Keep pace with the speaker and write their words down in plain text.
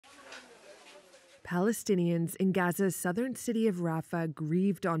Palestinians in Gaza's southern city of Rafah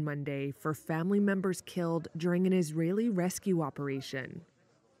grieved on Monday for family members killed during an Israeli rescue operation.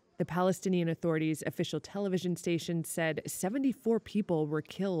 The Palestinian Authority's official television station said 74 people were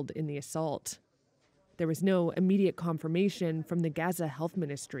killed in the assault. There was no immediate confirmation from the Gaza Health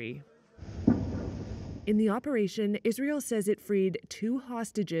Ministry. In the operation, Israel says it freed 2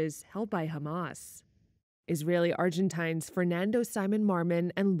 hostages held by Hamas: Israeli Argentines Fernando Simon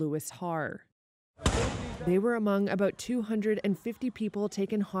Marman and Louis Har. They were among about 250 people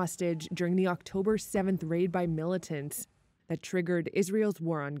taken hostage during the October 7th raid by militants that triggered Israel's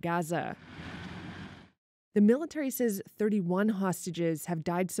war on Gaza. The military says 31 hostages have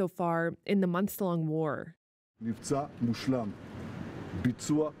died so far in the months-long war. מבצע מושלם.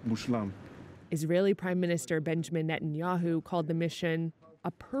 ביצוע מושלם. Israeli Prime Minister Benjamin Netanyahu called the mission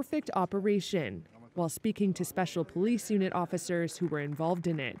a perfect operation while speaking to special police unit officers who were involved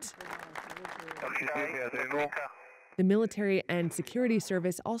in it. The military and security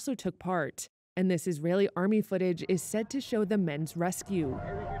service also took part, and this Israeli army footage is said to show the men's rescue,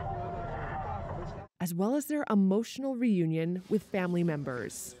 as well as their emotional reunion with family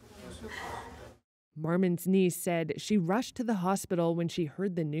members. Marman's niece said she rushed to the hospital when she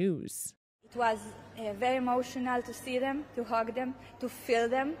heard the news. It was very emotional to see them, to hug them, to feel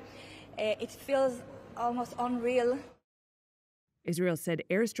them. It feels almost unreal. Israel said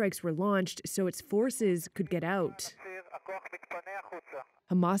airstrikes were launched so its forces could get out.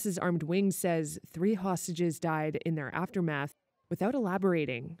 Hamas's armed wing says 3 hostages died in their aftermath, without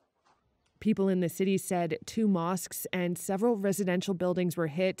elaborating. People in the city said 2 mosques and several residential buildings were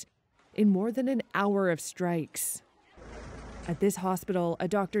hit in more than an hour of strikes. At this hospital, a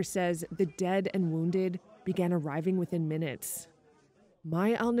doctor says the dead and wounded began arriving within minutes.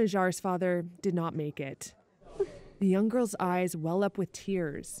 Maya al-Najjar's father did not make it. The young girl's eyes well up with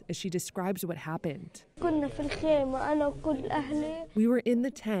tears as she describes what happened. We were in the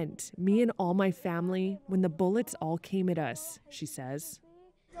tent, me and all my family, when the bullets all came at us, she says.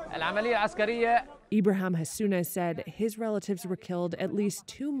 Ibrahim Hassouna said his relatives were killed at least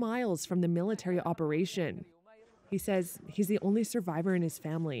 2 miles from the military operation. He says he's the only survivor in his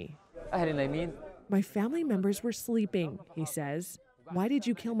family. My family members were sleeping, he says. Why did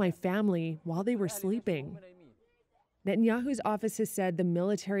you kill my family while they were sleeping? Netanyahu's office has said the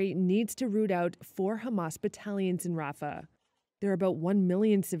military needs to root out 4 Hamas battalions in Rafah. There are about 1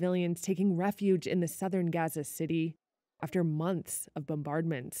 million civilians taking refuge in the southern Gaza city after months of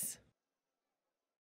bombardments.